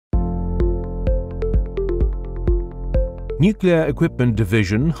Nuclear Equipment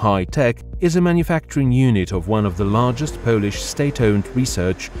Division High-Tech is a manufacturing unit of one of the largest Polish state-owned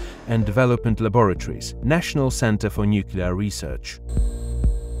research and development laboratories, National Center for Nuclear Research.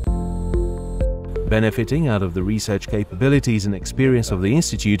 Benefiting out of the research capabilities and experience of the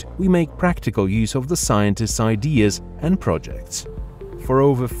institute, we make practical use of the scientists' ideas and projects. For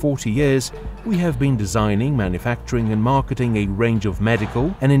over 40 years, we have been designing, manufacturing and marketing a range of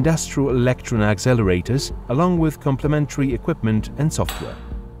medical and industrial electron accelerators, along with complementary equipment and software.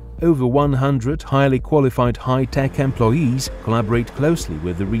 Over 100 highly qualified high-tech employees collaborate closely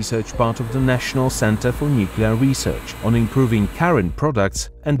with the research part of the National Center for Nuclear Research on improving current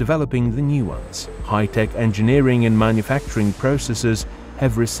products and developing the new ones. High-tech engineering and manufacturing processes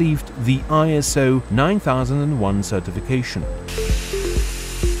have received the ISO 9001 certification.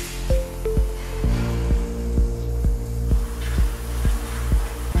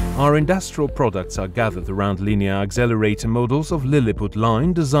 Our industrial products are gathered around linear accelerator models of Lilliput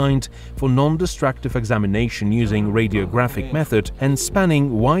line designed for non-destructive examination using radiographic method and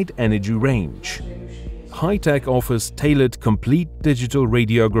spanning wide energy range. High-Tech offers tailored complete digital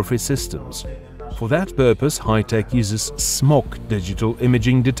radiography systems. For that purpose, High-Tech uses SMOC digital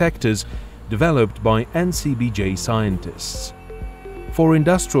imaging detectors developed by NCBJ scientists. For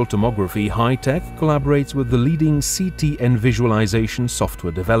industrial tomography, High-Tech collaborates with the leading CT and visualization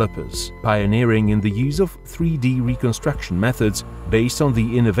software developers, pioneering in the use of 3D reconstruction methods based on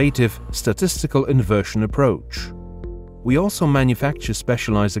the innovative statistical inversion approach. We also manufacture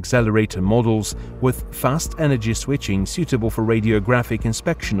specialized accelerator models with fast energy switching suitable for radiographic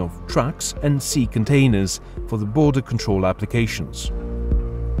inspection of trucks and sea containers for the border control applications.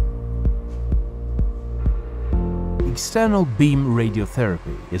 External beam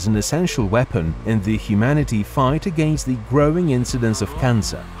radiotherapy is an essential weapon in the humanity fight against the growing incidence of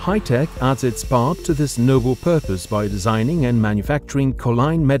cancer. High-Tech adds its part to this noble purpose by designing and manufacturing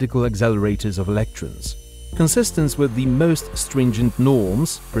Colline medical accelerators of electrons. Consistent with the most stringent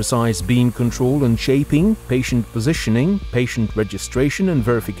norms, precise beam control and shaping, patient positioning, patient registration and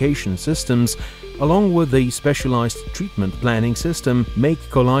verification systems, along with a specialized treatment planning system, make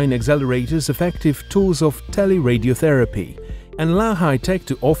Colline accelerators effective tools of teleradiotherapy and allow High-Tech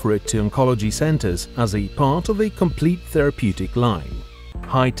to offer it to oncology centers as a part of a complete therapeutic line.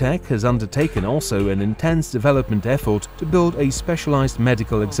 High-Tech has undertaken also an intense development effort to build a specialized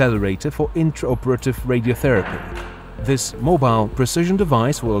medical accelerator for intraoperative radiotherapy. This mobile precision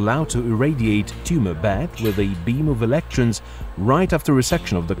device will allow to irradiate tumor bed with a beam of electrons right after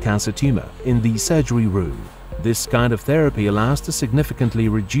resection of the cancer tumor in the surgery room. This kind of therapy allows to significantly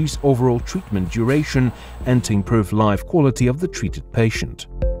reduce overall treatment duration and to improve life quality of the treated patient.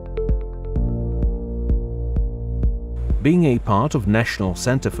 Being a part of National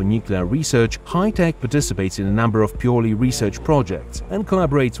Center for Nuclear Research, High-Tech participates in a number of purely research projects and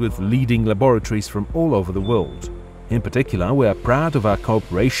collaborates with leading laboratories from all over the world. In particular, we are proud of our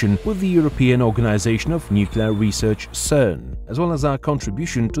cooperation with the European Organization of Nuclear Research (CERN), as well as our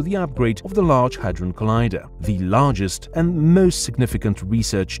contribution to the upgrade of the Large Hadron Collider, the largest and most significant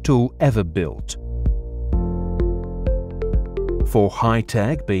research tool ever built. For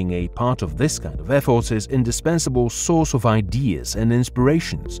High-Tech, being a part of this kind of efforts is indispensable source of ideas and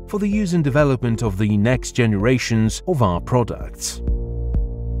inspirations for the use and development of the next generations of our products.